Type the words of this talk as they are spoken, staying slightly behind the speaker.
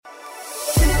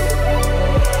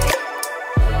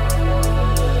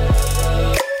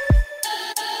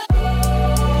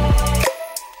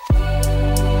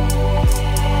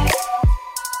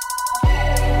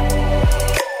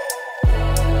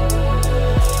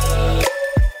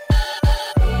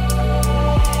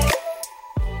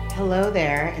Hello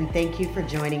there, and thank you for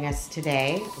joining us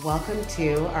today. Welcome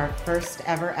to our first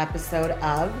ever episode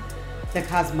of the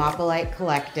Cosmopolite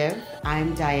Collective.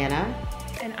 I'm Diana.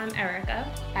 And I'm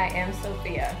Erica. I am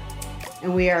Sophia.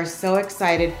 And we are so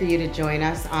excited for you to join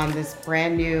us on this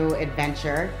brand new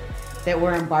adventure that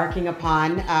we're embarking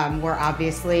upon. We're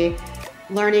obviously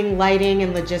learning lighting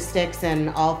and logistics and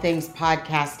all things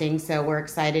podcasting, so we're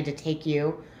excited to take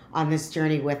you on this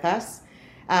journey with us.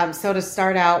 So to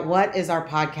start out, what is our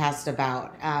podcast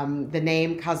about? The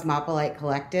name Cosmopolite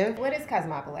Collective. What is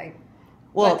Cosmopolite?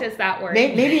 Well, what does that word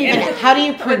mean? Maybe even how do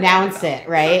you pronounce it,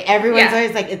 right? Everyone's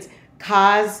always like, it's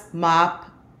Cosmopolite.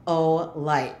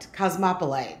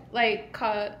 Cosmopolite. Like,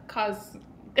 can't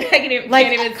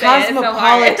even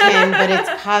Cosmopolitan, say it. but it's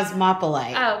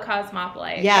Cosmopolite. Oh,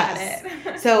 Cosmopolite. Yes.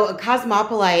 Got it. So a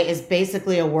cosmopolite is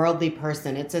basically a worldly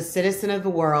person. It's a citizen of the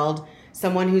world,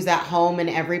 someone who's at home in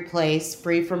every place,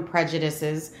 free from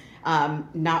prejudices,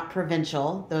 not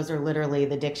provincial. Those are literally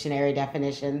the dictionary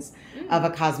definitions of a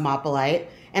cosmopolite.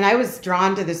 And I was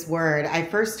drawn to this word. I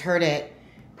first heard it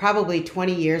probably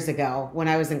 20 years ago when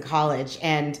I was in college.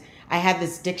 And I had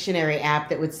this dictionary app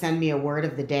that would send me a word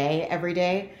of the day every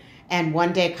day. And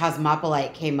one day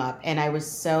cosmopolite came up, and I was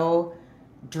so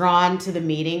drawn to the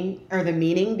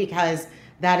meaning because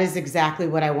that is exactly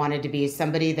what I wanted to be.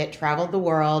 Somebody that traveled the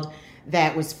world,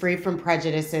 that was free from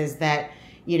prejudices, that,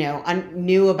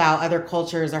 knew about other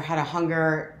cultures or had a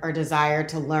hunger or desire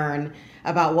to learn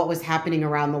about what was happening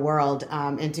around the world,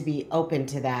 and to be open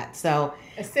to that. So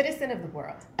a citizen of the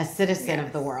world. A citizen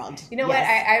of the world. You know what?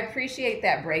 I appreciate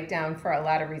that breakdown for a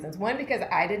lot of reasons. One, because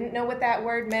I didn't know what that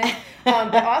word meant,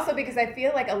 but also because I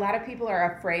feel like a lot of people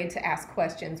are afraid to ask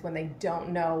questions when they don't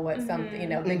know what something,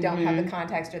 they don't have the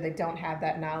context or they don't have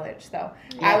that knowledge. So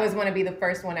I always want to be the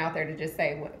first one out there to just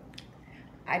say,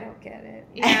 I don't get it.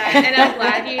 Yeah, and I'm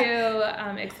glad you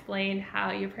explained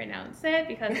how you pronounce it,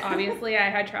 because obviously I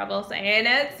had trouble saying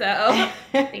it, so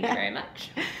thank you very much.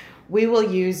 We will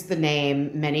use the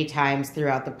name many times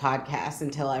throughout the podcast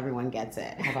until everyone gets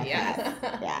it. How about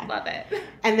that? Yeah, love it.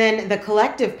 And then the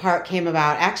collective part came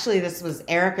about. Actually, this was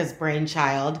Erica's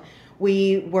brainchild.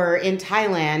 We were in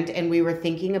Thailand, and we were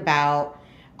thinking about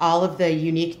all of the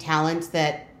unique talents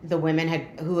that the women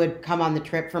who had come on the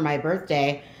trip for my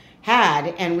birthday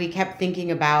had, and we kept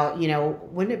thinking about,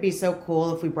 wouldn't it be so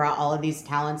cool if we brought all of these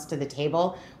talents to the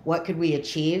table? What could we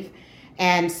achieve?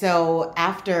 And so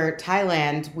after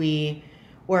Thailand, we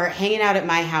were hanging out at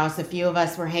my house. A few of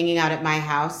us were hanging out at my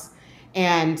house,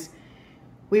 and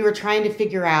we were trying to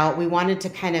figure out, we wanted to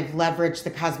kind of leverage the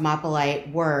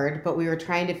cosmopolite word, but we were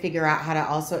trying to figure out how to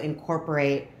also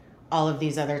incorporate all of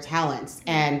these other talents.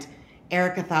 And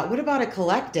Erica thought, what about a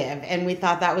collective? And we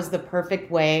thought that was the perfect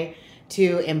way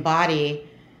to embody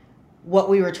what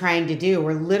we were trying to do.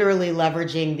 We're literally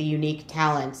leveraging the unique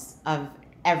talents of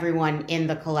everyone in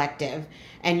the collective.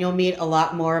 And you'll meet a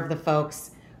lot more of the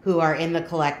folks who are in the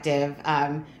collective,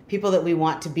 people that we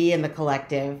want to be in the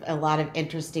collective, a lot of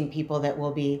interesting people that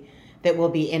we'll be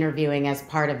interviewing as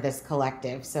part of this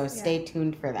collective. So stay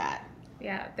tuned for that.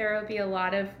 Yeah, there will be a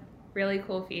lot of really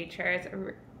cool features,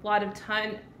 a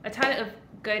ton of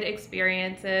good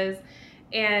experiences.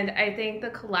 And I think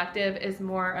the collective is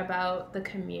more about the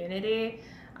community.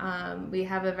 We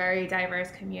have a very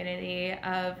diverse community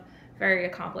of very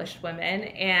accomplished women,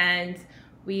 and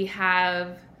we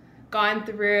have gone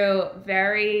through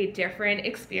very different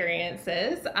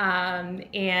experiences,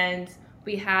 and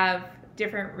we have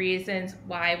different reasons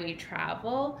why we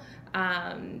travel,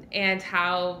 and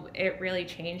how it really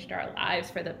changed our lives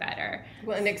for the better.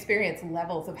 Well, and experience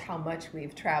levels of how much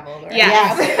we've traveled. Right?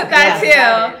 Yes, that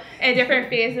too, and different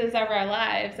phases of our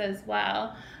lives as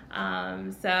well.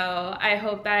 So I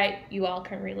hope that you all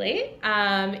can relate.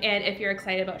 And if you're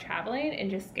excited about traveling and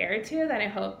just scared to, then I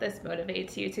hope this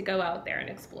motivates you to go out there and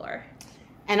explore.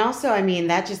 And also,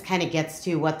 that just kind of gets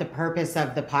to what the purpose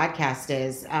of the podcast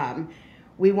is.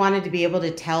 We wanted to be able to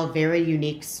tell very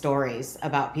unique stories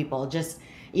about people,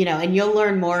 and you'll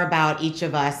learn more about each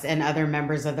of us and other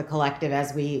members of the collective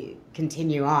as we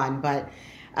continue on. But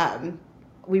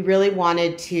we really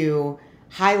wanted to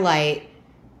highlight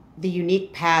the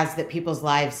unique paths that people's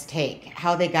lives take,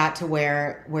 how they got to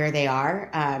where they are,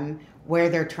 where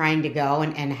they're trying to go,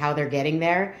 and how they're getting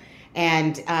there.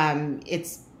 And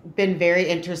it's been very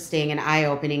interesting and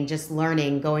eye-opening, just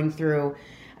learning, going through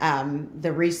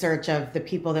the research of the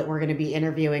people that we're going to be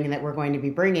interviewing and that we're going to be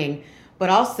bringing, but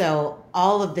also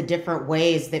all of the different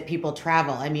ways that people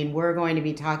travel. We're going to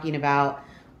be talking about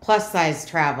plus size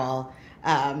travel,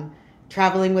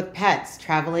 traveling with pets,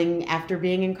 traveling after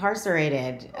being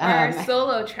incarcerated, or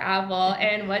solo travel,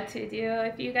 and what to do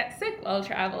if you get sick while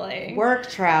traveling. Work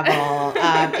travel.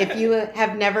 If you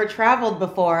have never traveled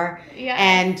before,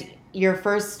 and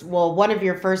one of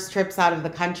your first trips out of the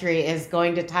country is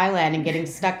going to Thailand and getting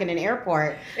stuck in an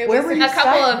airport. Where were you stuck? A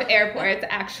couple of airports,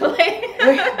 actually.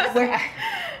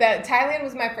 Thailand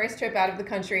was my first trip out of the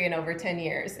country in over 10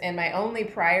 years, and my only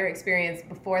prior experience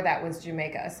before that was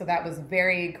Jamaica. So that was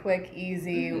very quick,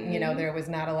 easy. Mm-hmm. You know, there was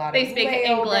not a lot of They speak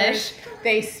English.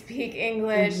 They speak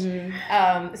English.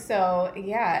 Mm-hmm. So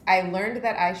yeah, I learned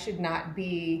that I should not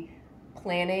be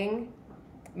planning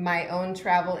my own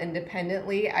travel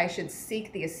independently. I should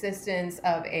seek the assistance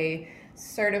of a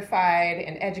certified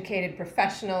and educated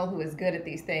professional who is good at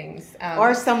these things,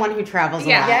 or someone who travels a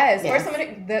lot. Yes, or someone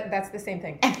who, that's the same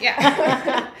thing.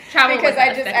 Travel because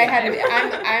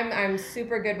I'm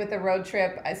super good with the road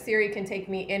trip. Siri can take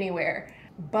me anywhere,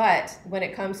 but when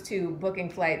it comes to booking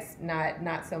flights,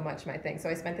 not so much my thing. So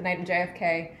I spent the night in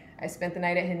JFK. I spent the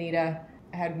night at Haneda.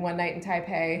 I had one night in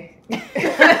Taipei.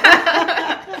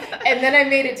 And then I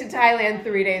made it to Thailand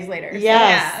 3 days later.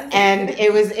 Yes. And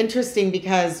it was interesting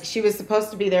because she was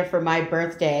supposed to be there for my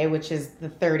birthday, which is the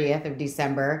 30th of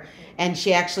December. And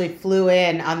she actually flew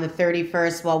in on the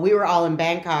 31st while we were all in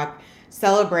Bangkok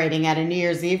celebrating at a New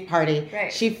Year's Eve party.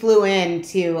 Right. She flew in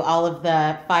to all of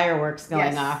the fireworks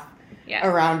going off.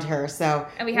 Around her.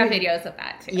 And we have videos of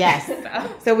that too. Yes.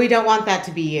 So we don't want that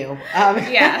to be you.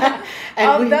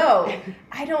 Although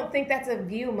I don't think that's a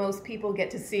view most people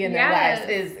get to see in their lives,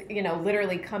 is, you know,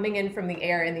 literally coming in from the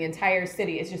air and the entire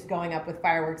city is just going up with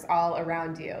fireworks all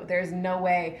around you. There's no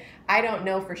way. I don't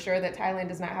know for sure that Thailand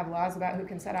does not have laws about who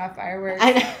can set off fireworks.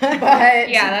 But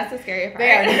that's the scary part.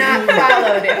 They are not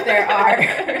followed if there are.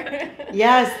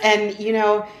 Yes. And, you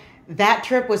know, that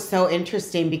trip was so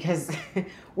interesting because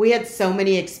we had so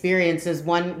many experiences.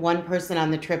 One person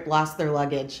on the trip lost their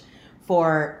luggage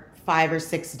for 5 or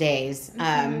 6 days.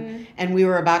 And we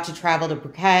were about to travel to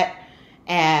Phuket,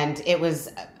 and it was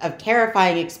a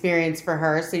terrifying experience for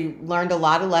her. So you learned a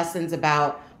lot of lessons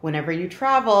about whenever you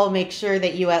travel, make sure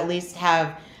that you at least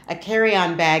have a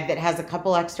carry-on bag that has a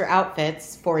couple extra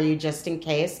outfits for you just in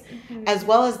case, as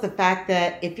well as the fact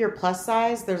that if you're plus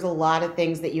size, there's a lot of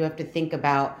things that you have to think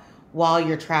about while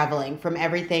you're traveling, from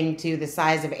everything to the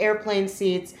size of airplane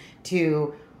seats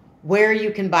to where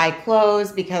you can buy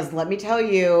clothes, because let me tell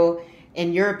you,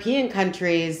 in European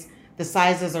countries, the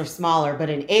sizes are smaller, but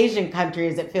in Asian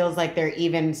countries, it feels like they're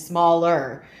even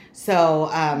smaller. So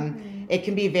it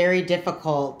can be very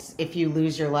difficult if you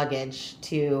lose your luggage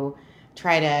to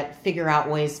try to figure out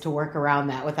ways to work around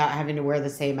that without having to wear the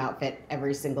same outfit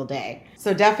every single day.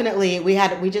 So definitely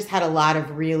we just had a lot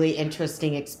of really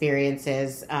interesting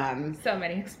experiences. So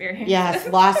many experiences. Yes,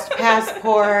 lost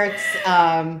passports.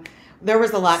 There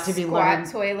was a lot to be learned.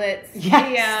 Squat toilets.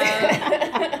 Yes.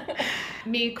 Yeah.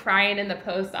 Me crying in the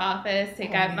post office to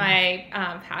get my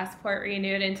passport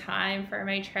renewed in time for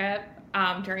my trip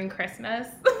during Christmas.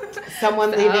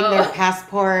 Someone leaving their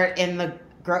passport in the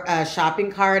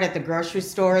shopping cart at the grocery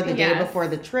store the day before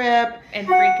the trip. And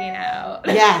freaking out.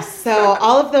 Yes. So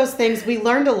all of those things, we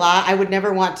learned a lot. I would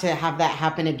never want to have that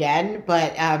happen again,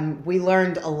 but we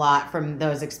learned a lot from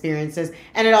those experiences.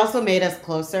 And it also made us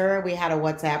closer. We had a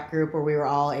WhatsApp group where we were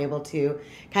all able to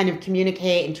kind of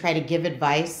communicate and try to give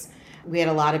advice. We had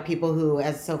a lot of people who,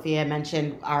 as Sophia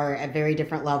mentioned, are at very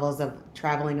different levels of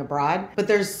traveling abroad. But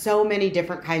there's so many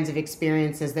different kinds of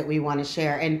experiences that we want to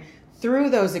share. And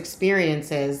through those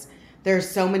experiences, there's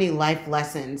so many life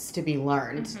lessons to be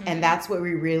learned. And that's what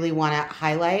we really want to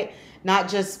highlight, not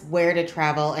just where to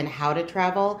travel and how to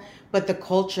travel, but the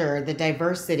culture, the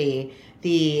diversity,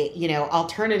 the, you know,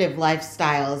 alternative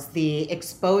lifestyles, the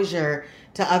exposure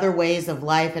to other ways of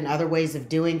life and other ways of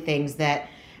doing things that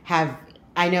have,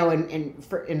 I know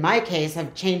in my case,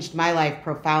 have changed my life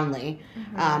profoundly,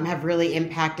 have really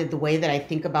impacted the way that I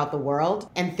think about the world,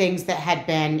 and things that had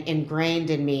been ingrained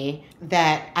in me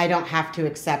that I don't have to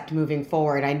accept moving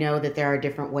forward. I know that there are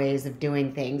different ways of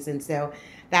doing things. And so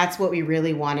that's what we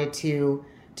really wanted to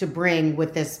bring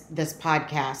with this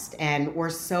podcast. And we're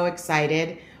so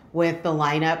excited with the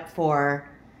lineup for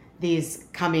these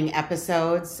coming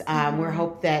episodes. We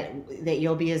hope that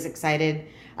you'll be as excited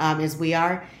as we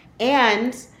are.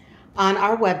 And on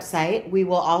our website, we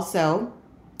will also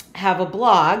have a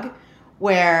blog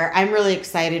where I'm really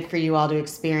excited for you all to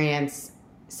experience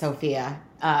Sophia.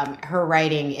 Her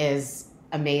writing is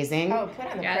amazing. Oh, put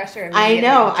on the pressure. I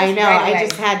know. Right, I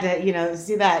just had to,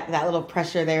 see that little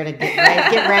pressure there to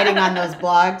get writing on those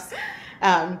blogs.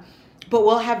 But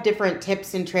we'll have different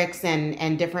tips and tricks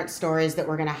and different stories that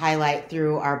we're going to highlight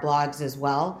through our blogs as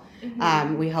well.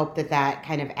 We hope that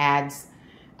kind of adds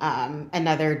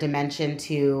another dimension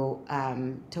to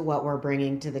what we're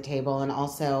bringing to the table. And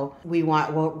also we're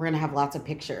going to have lots of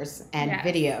pictures and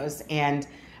videos and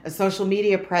a social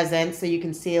media presence, so you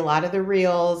can see a lot of the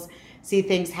reels, see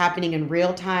things happening in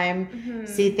real time,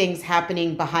 see things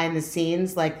happening behind the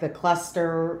scenes, like the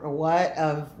cluster or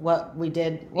what we're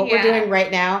doing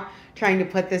right now, trying to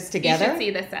put this together. You should see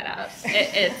the setup.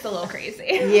 It's a little crazy.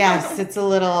 Yes,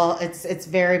 it's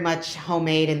very much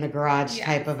homemade in the garage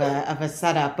type of a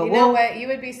setup. But you know what? You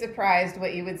would be surprised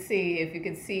what you would see if you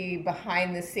could see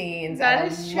behind the scenes.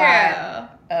 That is true.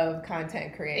 Of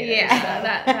content creators. Yeah,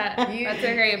 that's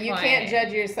a great point. You can't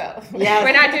judge yourself. Yes.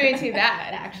 We're not doing too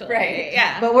bad, actually. Right.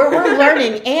 Yeah. But we're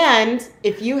learning, and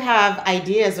if you have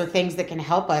ideas or things that can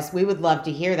help us, we would love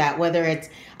to hear that, whether it's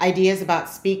ideas about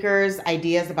speakers,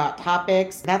 ideas about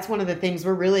topics. That's one of the things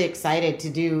we're really excited to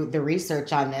do the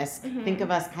research on this. Think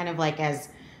of us kind of like as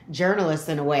journalists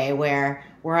in a way, where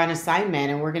we're on assignment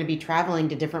and we're going to be traveling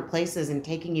to different places and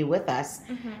taking you with us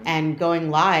and going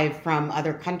live from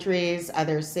other countries,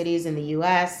 other cities in the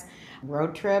U.S.,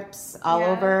 road trips all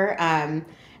over.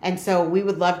 And so we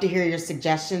would love to hear your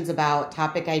suggestions about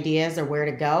topic ideas or where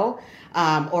to go,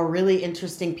 or really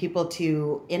interesting people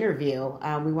to interview.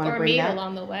 We want to bring meet that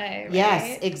along the way. Right?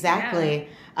 Yes, exactly.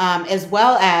 Yeah. As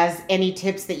well as any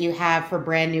tips that you have for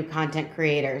brand new content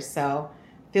creators. So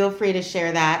feel free to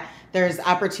share that. There's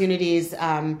opportunities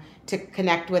to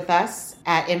connect with us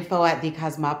at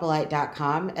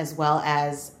info@thecosmopolite.com, as well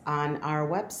as on our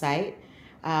website.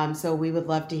 So we would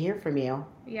love to hear from you.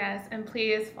 Yes, and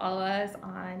please follow us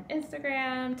on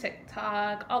Instagram,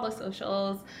 TikTok, all the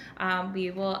socials.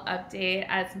 We will update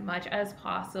as much as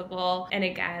possible. And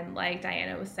again, like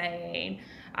Diana was saying,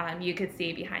 you could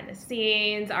see behind the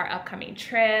scenes, our upcoming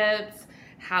trips,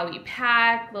 how we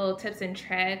pack, little tips and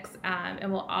tricks,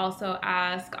 and we'll also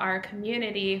ask our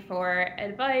community for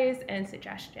advice and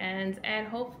suggestions, and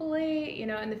hopefully,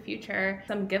 in the future,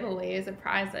 some giveaways and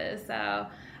prizes. So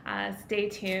stay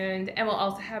tuned, and we'll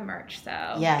also have merch.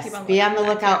 So yes, be on the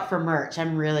lookout for merch.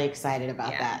 I'm really excited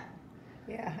about that.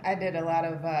 Yeah, I did a lot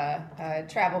of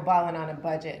travel balling on a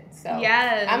budget, so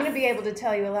yes. I'm going to be able to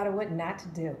tell you a lot of what not to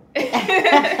do.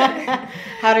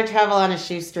 How to travel on a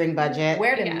shoestring budget.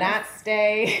 Where to not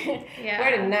stay.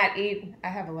 Where to not eat. I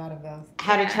have a lot of those.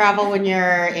 How to travel when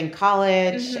you're in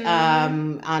college.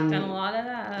 Done a lot of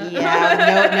that.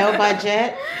 Yeah, no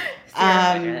budget.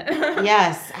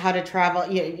 Yes, how to travel.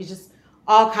 You just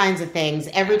all kinds of things.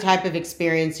 Every type of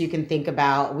experience you can think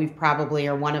about, we've probably,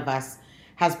 or one of us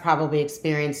has probably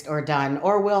experienced or done,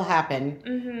 or will happen.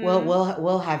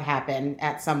 Will have happened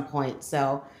at some point.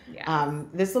 So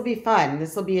this will be fun.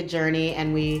 This will be a journey,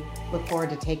 and we look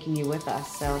forward to taking you with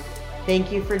us. So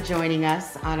thank you for joining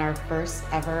us on our first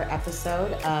ever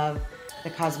episode of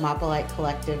the Cosmopolite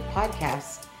Collective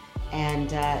podcast. And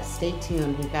stay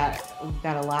tuned. We've got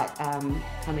a lot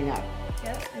coming up.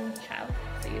 Yep, and ciao.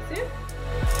 See you soon.